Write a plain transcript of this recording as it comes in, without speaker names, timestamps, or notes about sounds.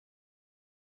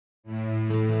I'm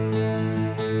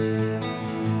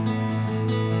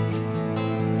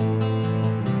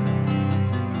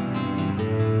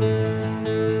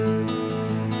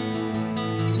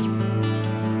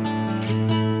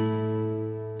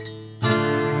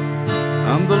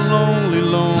the lonely,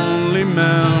 lonely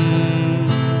man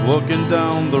walking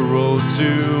down the road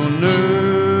to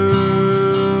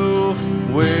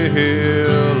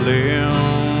nowhere land,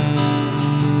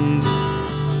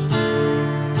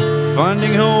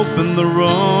 finding hope in the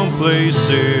wrong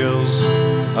places.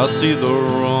 I see the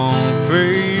wrong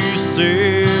faces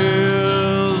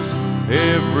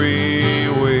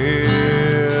everywhere,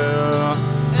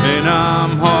 and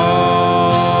I'm heartless.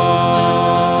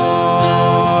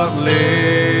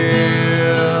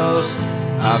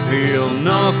 I feel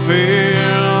nothing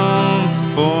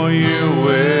for you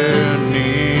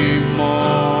anymore,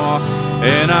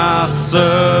 and I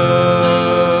suffocate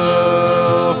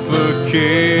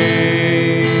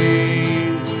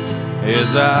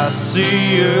as I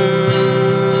see you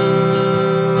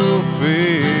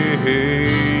face.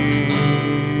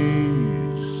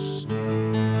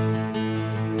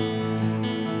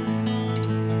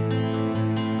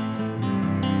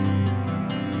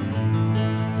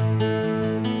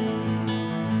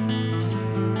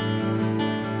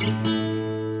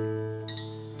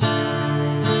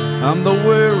 I'm the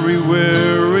weary,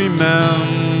 weary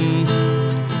man.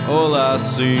 All I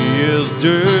see is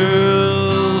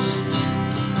dust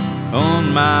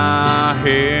on my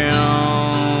hands,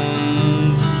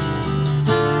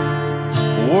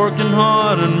 working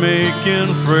hard and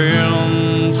making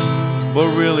friends, but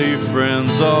really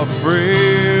friends are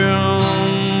friends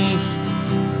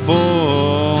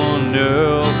for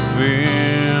nothing,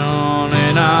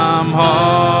 and I'm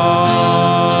heartless.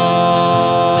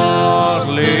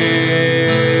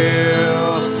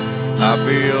 I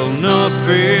feel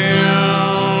nothing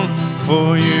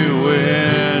for you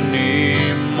anymore,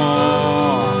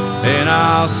 and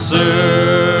I suffocate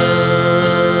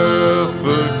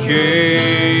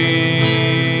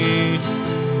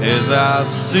as I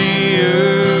see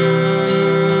you